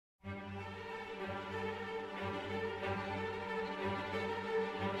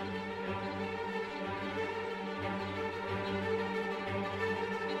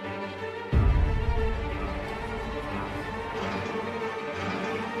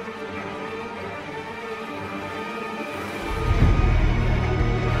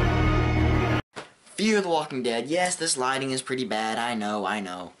The Walking Dead. Yes, this lighting is pretty bad, I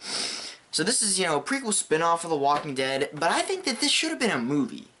know. So this is, a prequel spin-off of The Walking Dead, but I think that this should have been a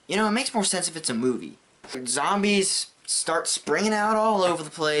movie. It makes more sense if it's a movie. Zombies start springing out all over the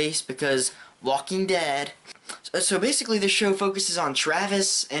place because Walking Dead. So basically this show focuses on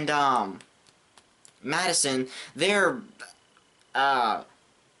Travis and, Madison. They're,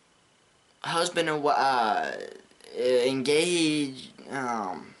 husband and, engaged,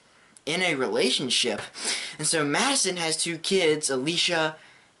 in a relationship. And so Madison has 2 kids, Alicia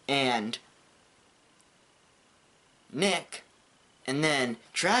and Nick. And then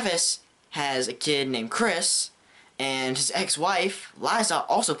Travis has a kid named Chris, and his ex-wife, Liza,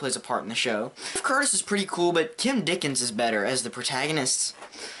 also plays a part in the show. Curtis is pretty cool, but Kim Dickens is better as the protagonist.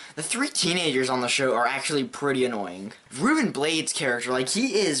 The 3 teenagers on the show are actually pretty annoying. Ruben Blade's character,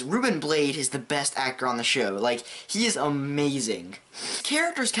 Ruben Blade is the best actor on the show. He is amazing. The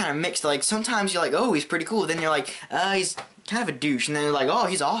character's kind of mixed. Sometimes you're like, oh, he's pretty cool. Then you're like, he's kind of a douche. And then you're like, oh,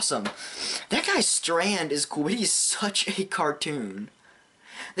 he's awesome. That guy Strand is cool, but he's such a cartoon.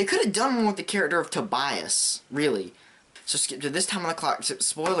 They could have done more with the character of Tobias, really. So skip to this time on the clock.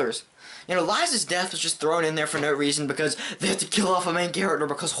 Spoilers. Liza's death was just thrown in there for no reason because they had to kill off a main character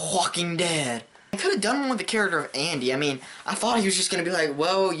because Walking Dead. They could have done more with the character of Andy. I thought he was just going to be like,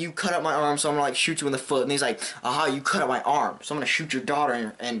 well, you cut up my arm, so I'm going to, shoot you in the foot. And he's like, aha, you cut up my arm, so I'm going to shoot your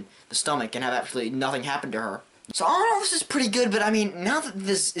daughter in the stomach and have absolutely nothing happen to her. So all in all, this is pretty good, but now that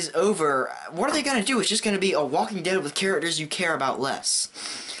this is over, what are they going to do? It's just going to be a Walking Dead with characters you care about less.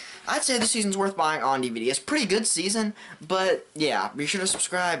 I'd say this season's worth buying on DVD. It's a pretty good season, but yeah, be sure to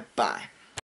subscribe. Bye.